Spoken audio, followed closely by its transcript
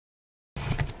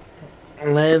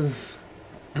let's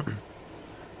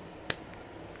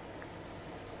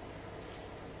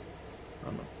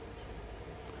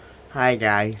hi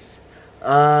guys.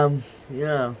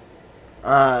 Yeah.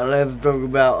 Let's talk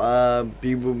about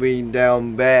people being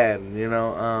down bad,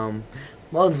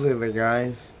 mostly the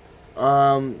guys.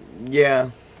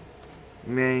 Yeah,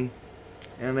 me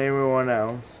and everyone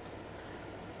else.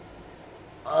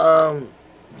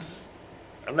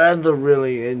 That's a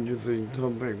really interesting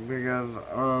topic because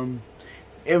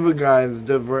every guy is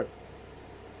different.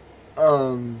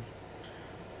 And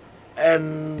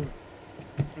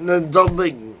the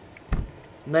topic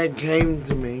that came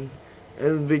to me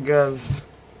is because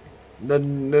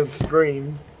the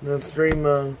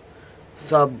streamer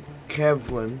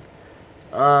supcathlin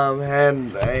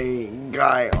had a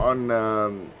guy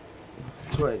on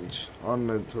Twitch,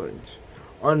 and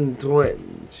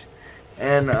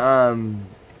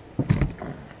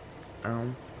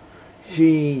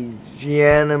she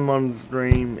had him on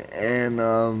stream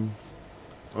and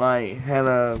like had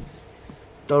a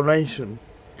donation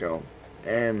go,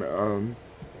 and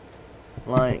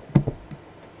like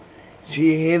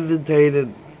she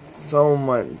hesitated so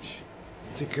much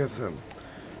to kiss him,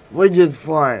 which is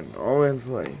fine,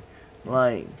 honestly.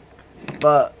 Like,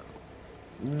 but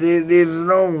there's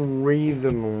no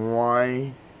reason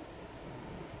why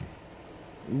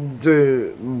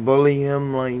to bully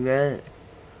him like that.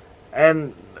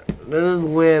 And this is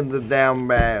where the down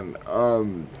bad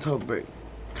topic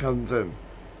comes in.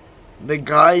 The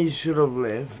guy should have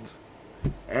left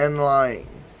and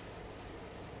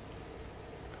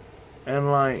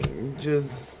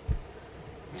just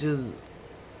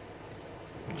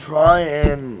try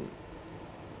and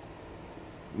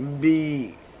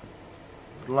be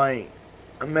like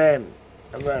a man,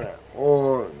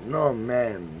 or not a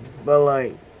man, but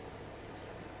like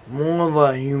more of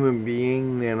a human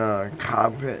being than a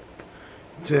carpet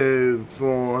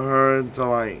for her to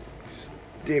like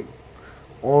step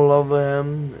all over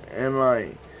him. And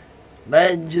like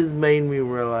that just made me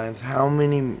realize how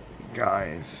many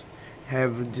guys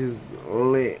have just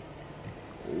let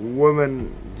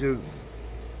women just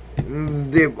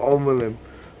step over them.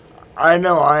 I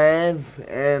know I have,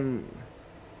 and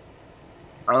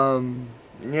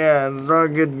yeah, it's not a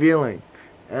good feeling.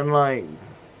 And like,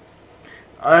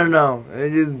 I don't know,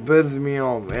 it just pissed me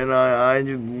off, and I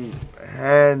just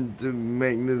had to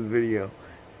make this video.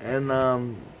 And I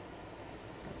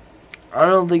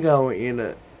don't think I will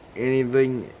edit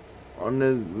anything on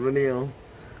this video.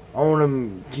 I want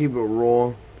to keep it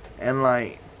raw, and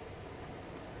like,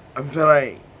 I feel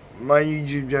like my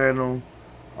YouTube channel,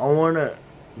 I want it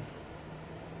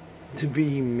to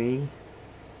be me,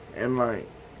 and like,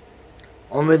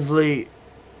 obviously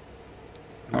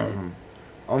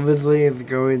it's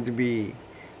going to be,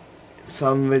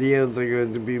 some videos are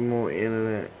going to be more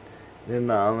internet than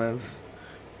the others,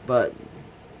 but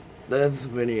this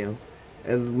video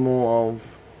is more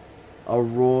of a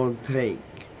raw take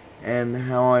and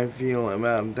how I feel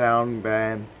about down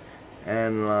bad,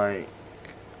 and like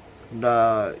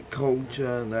the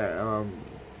culture that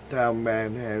down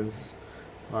bad has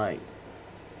like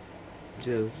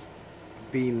just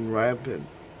been rapid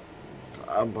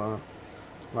up,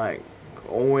 like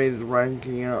always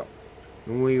ranking up.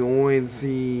 And we always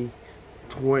see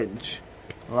Twitch,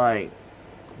 like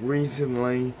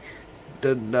recently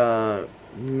did the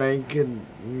naked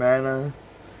manner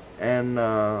and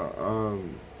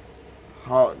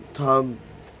hot tub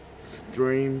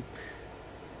stream.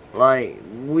 Like,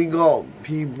 we got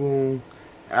people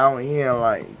out here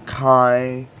like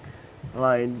Kai,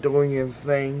 like doing his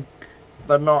thing,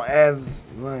 but not as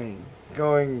like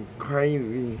going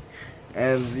crazy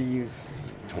as these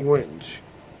Twitch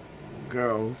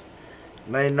girls.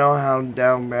 They know how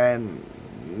down bad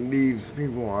these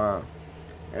people are,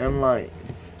 and like,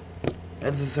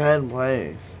 it's a sad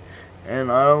place,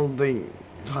 and I don't think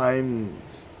times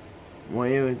will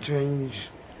ever change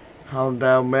how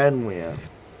down bad we are,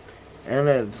 and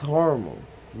it's horrible.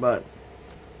 But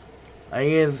I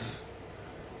guess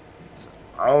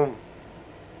I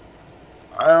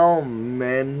don't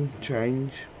men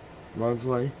change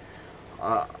mostly.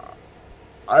 I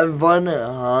find it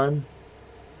hard,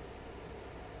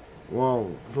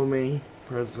 well, for me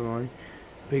personally,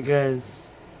 because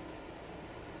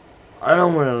I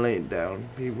don't want to let down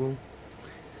people,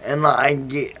 and like,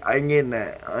 I get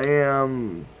that. I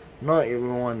am not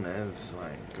everyone is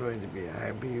like going to be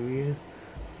happy with you,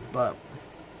 but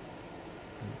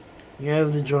you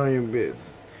have to try your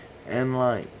best, and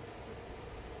like,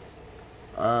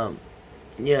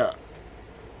 yeah,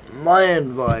 my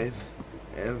advice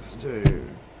is to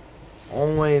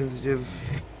always just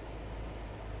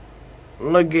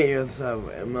look at yourself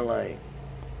and be like,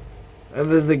 is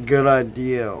this a good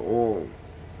idea? Or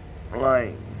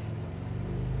like,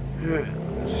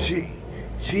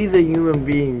 she's a human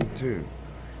being too,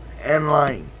 and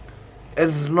like,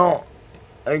 it's not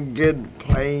a good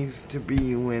place to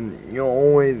be when you're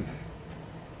always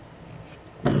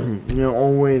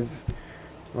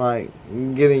like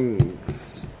getting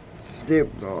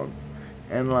stepped on,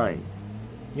 and like,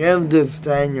 you have to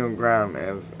stand your ground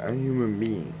as a human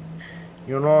being.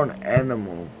 You're not an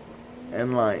animal,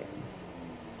 and like,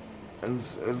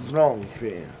 it's not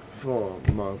fair for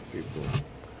most people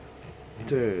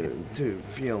to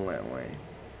feel that way,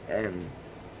 and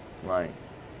like,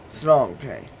 it's not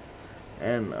okay.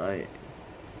 And I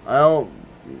hope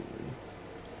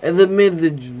as a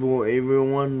message for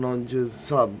everyone, not just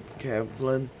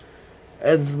supcathlin.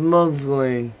 It's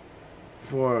mostly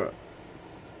for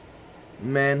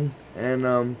men, and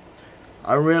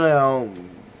I really hope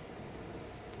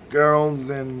girls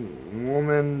and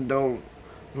women don't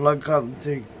look up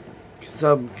to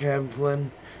supcathlin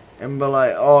and be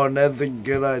like, oh, that's a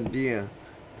good idea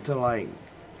to like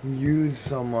use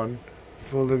someone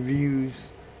for the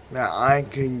views that I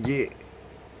could get.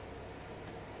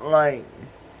 Like,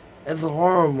 it's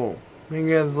horrible,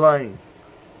 because like,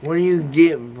 what do you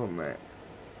get from that?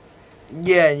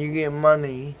 Yeah, you get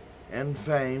money and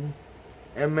fame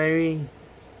and maybe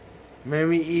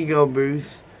ego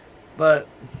boost, but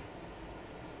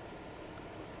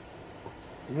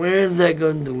where is that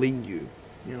going to lead you,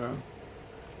 you know?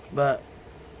 But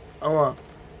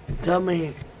tell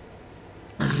me,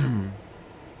 I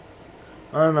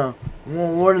don't know,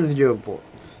 what is your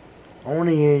thoughts? I want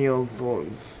to hear your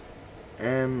thoughts,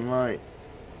 and like,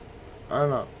 I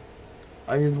don't know,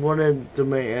 I just wanted to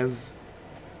make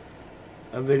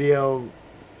a video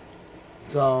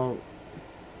so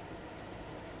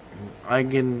I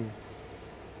can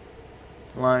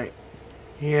like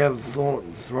hear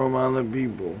thoughts from other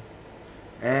people,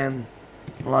 and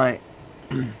like,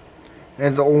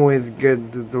 it's always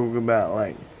good to talk about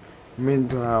like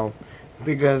mental health,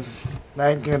 because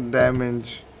that can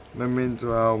damage the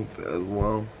mental health as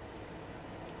well.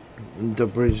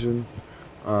 Depression,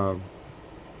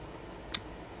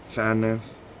 sadness,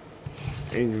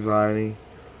 anxiety,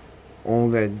 all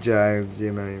that jazz,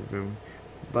 you know, you feel me?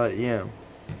 But yeah,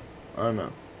 I don't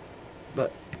know.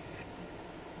 But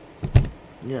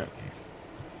yeah.